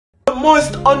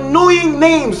most annoying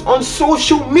names on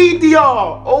social media.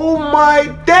 Oh my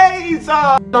days.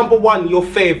 Number one, your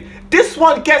fave. This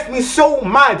one gets me so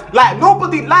mad. Like,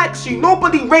 nobody likes you,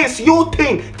 nobody rates your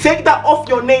thing. Take that off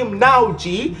your name now,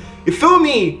 G. You feel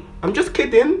me? I'm just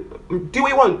kidding. Do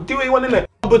what you want, innit?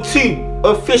 Number two,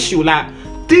 official. Like,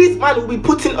 these man will be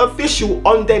putting official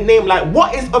on their name. Like,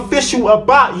 what is official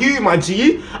about you, my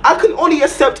G? I can only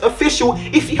accept official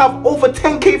if you have over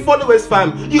 10k followers,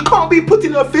 fam. You can't be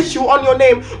putting official on your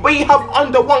name when you have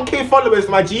under 1k followers,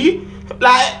 my G.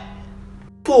 Like,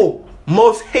 4,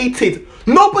 most hated.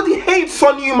 Nobody hates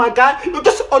on you, my guy. You're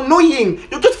just annoying.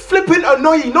 You're just flipping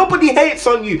annoying. Nobody hates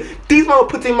on you. These men are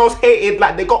putting most hated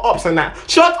like they got ups and that.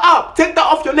 Shut up. Take that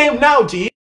off your name now, G.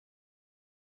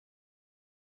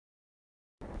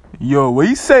 Yo, what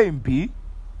you saying, B?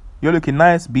 You're looking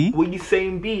nice, B. What you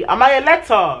saying, B? Am I a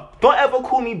letter? Don't ever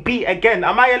call me B again.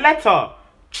 Am I a letter?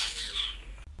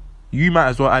 You might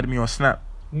as well add me on Snap.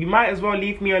 You might as well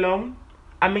leave me alone.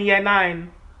 I'm in year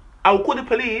 9. I will call the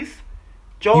police.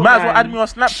 Joe, you might as well add me on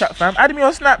Snapchat, fam. Add me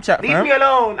on Snapchat, fam. Leave me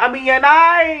alone. I'm in year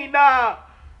 9.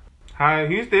 Hi,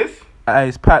 who's this?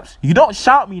 It's papz. You don't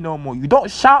shout me no more. You don't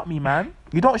shout me, man.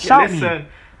 You don't shout me. Listen,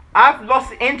 I've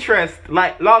lost interest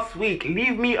like last week.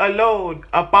 Leave me alone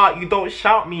about you don't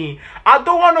shout me. I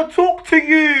don't want to talk to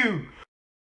you.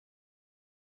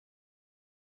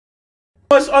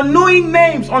 Most annoying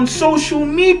names on social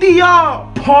media,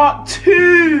 part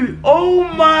 2. Oh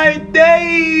my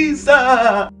days.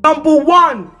 Number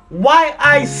 1,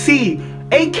 YIC,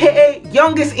 aka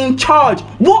youngest in charge.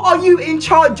 What are you in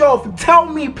charge of? Tell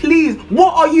me, please.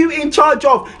 What are you in charge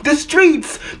of? The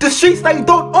streets that you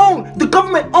don't own. The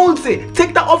government owns it.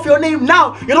 Take that off your name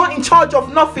now. You're not in charge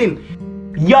of nothing.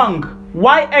 Young,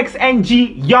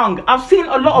 YXNG, young. I've seen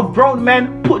a lot of grown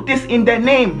men put this in their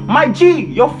name. My G,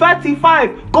 you're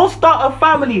 35. Go start a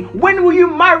family. When will you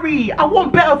marry? I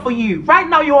want better for you. Right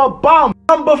now you're a bum.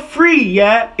 Number 3,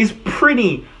 yeah, is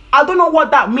pretty. I don't know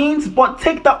what that means, but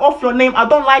take that off your name. I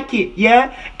don't like it,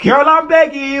 yeah? Girl, I'm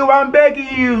begging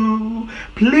you.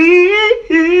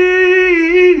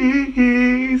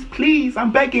 Please,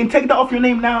 I'm begging. Take that off your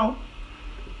name now.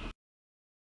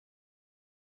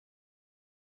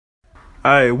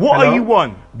 Hey, what are you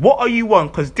on? What are you on?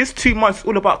 Because this 2 months is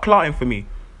all about clouting for me.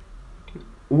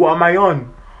 What am I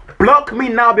on? Block me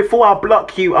now before I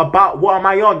block you. About what am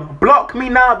I on? Block me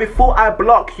now before I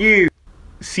block you.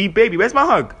 See, baby, where's my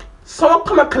hug? Someone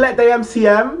come and collect the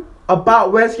MCM.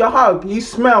 About where's your hug? You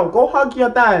smell. Go hug your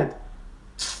dad.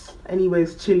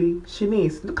 Anyways, Chili,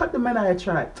 Shanice, look at the men I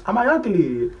attract. Am I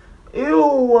ugly?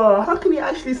 Ew, how can you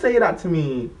actually say that to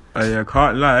me? I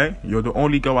can't lie. You're the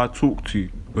only girl I talk to.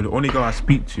 You're the only girl I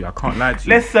speak to. I can't lie to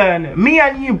you. Listen, me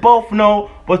and you both know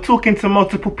we're talking to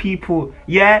multiple people,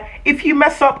 yeah? If you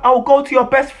mess up, I'll go to your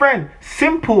best friend.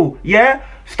 Simple, yeah?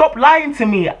 Stop lying to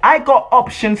me. I got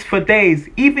options for days,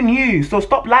 even you, so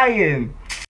stop lying.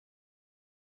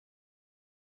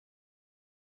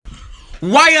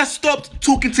 Why I stopped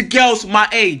talking to girls my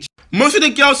age? Most of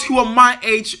the girls who are my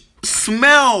age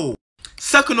smell.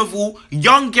 Second of all,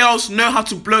 young girls know how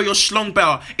to blow your schlong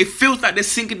better. It feels like they're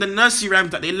singing the nursery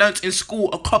rhymes that they learnt in school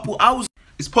a couple hours.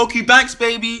 It's Pokey Banks,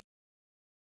 baby.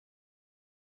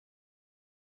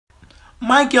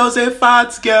 My girl's a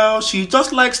fat girl, she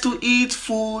just likes to eat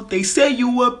food. They say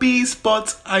you a beast,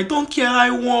 but I don't care, I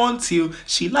want you.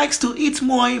 She likes to eat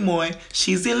moi moi,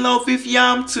 she's in love with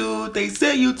yam too. They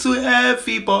say you too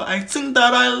heavy, but I think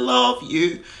that I love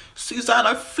you. Suzanne,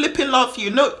 I flipping love you.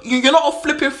 No, you're not a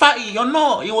flipping fatty, you're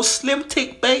not. You're a slim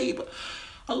thick babe.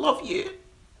 I love you.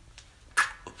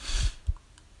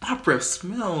 My breath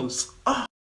smells. Oh.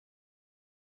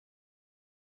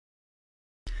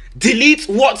 Delete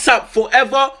WhatsApp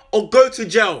forever or go to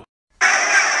jail.